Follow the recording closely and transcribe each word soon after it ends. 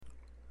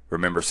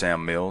Remember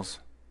Sam Mills?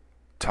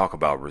 Talk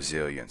about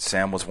resilience.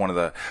 Sam was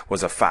a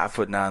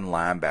 5'9"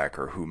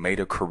 linebacker who made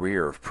a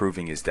career of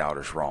proving his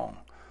doubters wrong.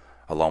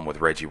 Along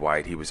with Reggie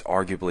White, he was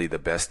arguably the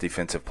best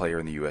defensive player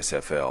in the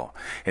USFL,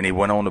 and he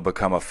went on to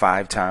become a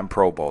 5-time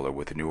Pro Bowler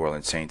with the New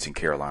Orleans Saints and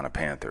Carolina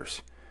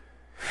Panthers.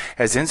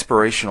 As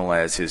inspirational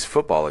as his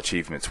football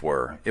achievements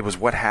were, it was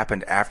what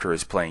happened after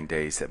his playing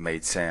days that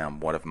made Sam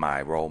one of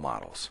my role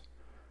models.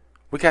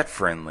 We got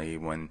friendly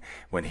when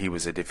he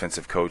was a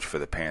defensive coach for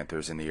the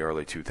Panthers in the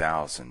early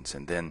 2000s,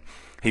 and then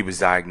he was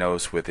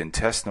diagnosed with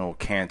intestinal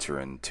cancer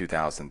in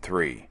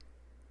 2003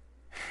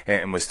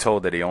 and was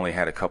told that he only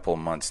had a couple of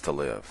months to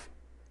live.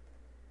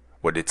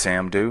 What did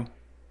Sam do?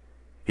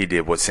 He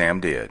did what Sam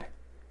did.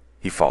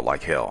 He fought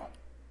like hell.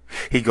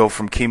 He'd go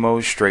from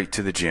chemo straight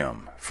to the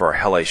gym for a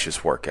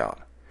hellacious workout.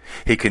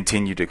 He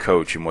continued to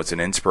coach and was an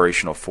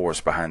inspirational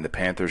force behind the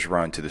Panthers'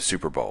 run to the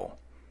Super Bowl.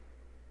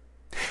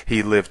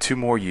 He lived 2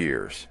 more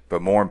years,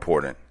 but more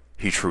important,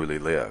 he truly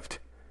lived,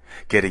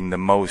 getting the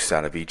most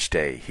out of each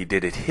day. He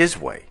did it his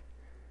way.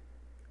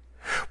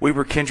 We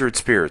were kindred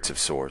spirits of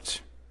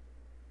sorts.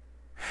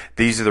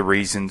 These are the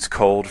reasons,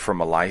 culled from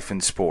a life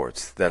in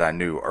sports, that I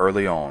knew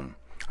early on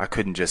I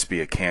couldn't just be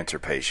a cancer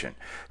patient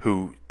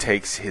who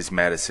takes his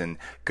medicine,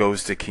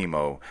 goes to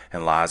chemo,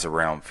 and lies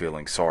around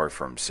feeling sorry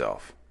for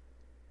himself.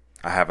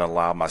 I haven't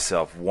allowed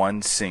myself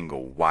one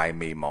single why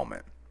me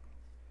moment.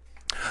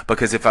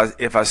 Because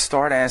if I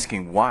start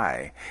asking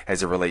why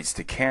as it relates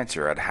to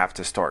cancer, I'd have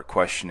to start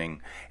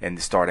questioning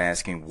and start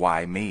asking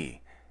why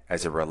me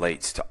as it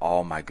relates to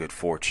all my good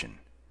fortune.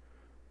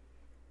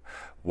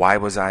 Why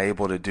was I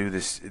able to do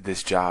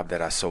this job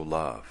that I so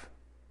love?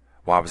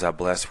 Why was I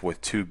blessed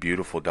with 2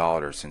 beautiful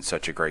daughters and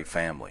such a great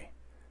family?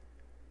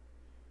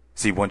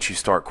 See, once you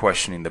start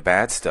questioning the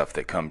bad stuff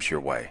that comes your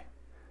way,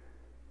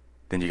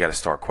 then you got to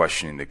start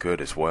questioning the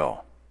good as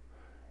well.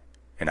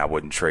 And I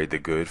wouldn't trade the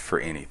good for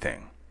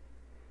anything.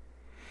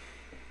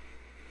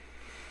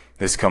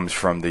 This comes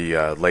from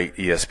the late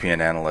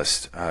ESPN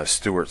analyst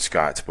Stuart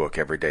Scott's book,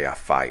 Every Day I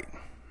Fight.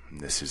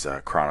 This is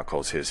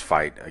chronicles his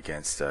fight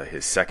against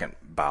his second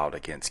bout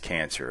against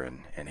cancer,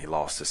 and he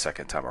lost the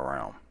second time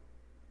around.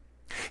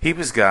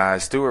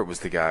 Stuart was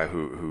the guy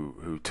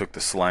who took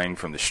the slang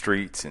from the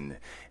streets and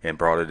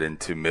brought it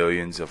into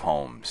millions of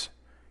homes.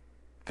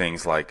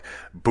 Things like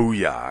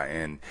booyah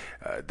and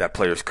that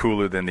player's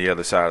cooler than the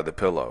other side of the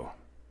pillow.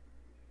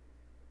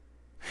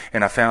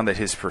 And I found that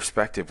his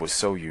perspective was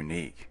so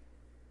unique.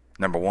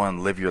 Number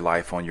one, live your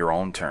life on your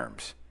own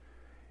terms.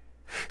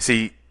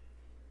 See,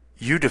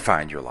 you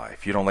define your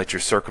life. You don't let your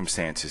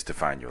circumstances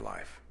define your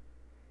life.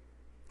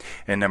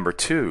 And number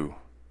two,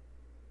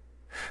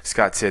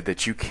 Scott said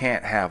that you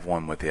can't have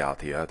one without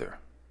the other.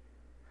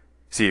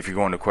 See, if you're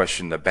going to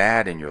question the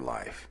bad in your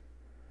life,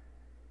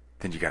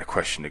 then you got to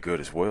question the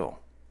good as well.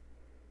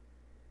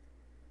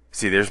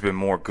 See, there's been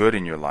more good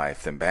in your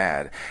life than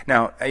bad.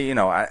 Now, I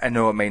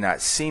know it may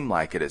not seem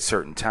like it at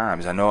certain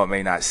times. I know it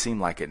may not seem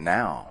like it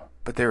now.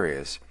 But there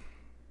is.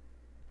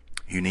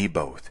 You need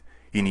both.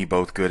 You need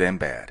both good and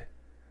bad.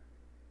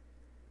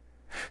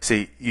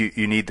 See,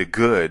 you need the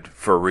good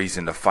for a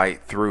reason to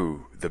fight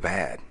through the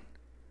bad.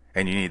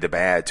 And you need the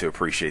bad to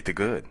appreciate the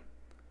good.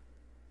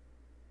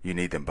 You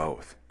need them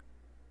both.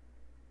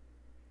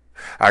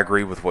 I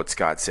agree with what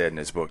Scott said in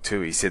his book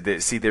too. He said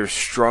that, see, there's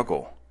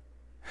struggle.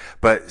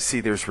 But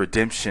see, there's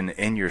redemption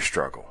in your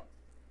struggle.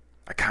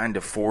 A kind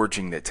of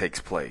forging that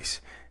takes place.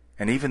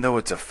 And even though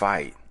it's a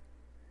fight,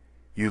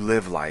 you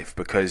live life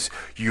because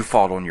you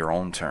fought on your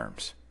own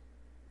terms.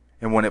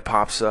 And when it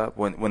pops up,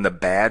 when the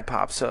bad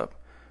pops up,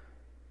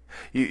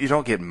 you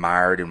don't get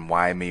mired in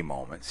why me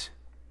moments.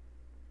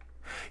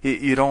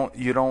 You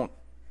don't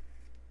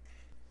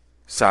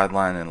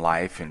sideline in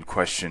life and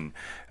question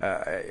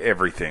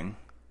everything.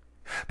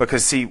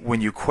 Because see, when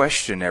you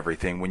question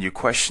everything, when you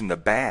question the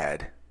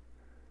bad,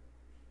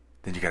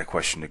 then you got to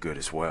question the good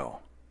as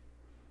well.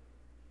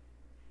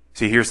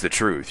 See, here's the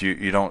truth.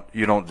 You don't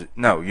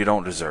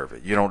deserve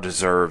it. You don't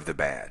deserve the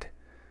bad.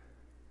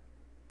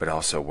 But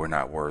also, we're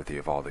not worthy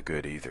of all the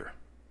good either.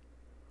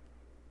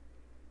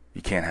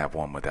 You can't have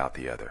one without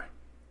the other.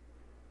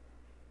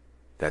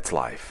 That's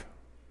life.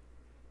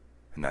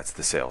 And that's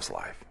the sales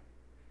life.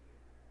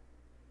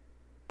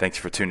 Thanks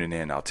for tuning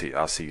in.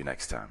 I'll see you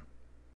next time.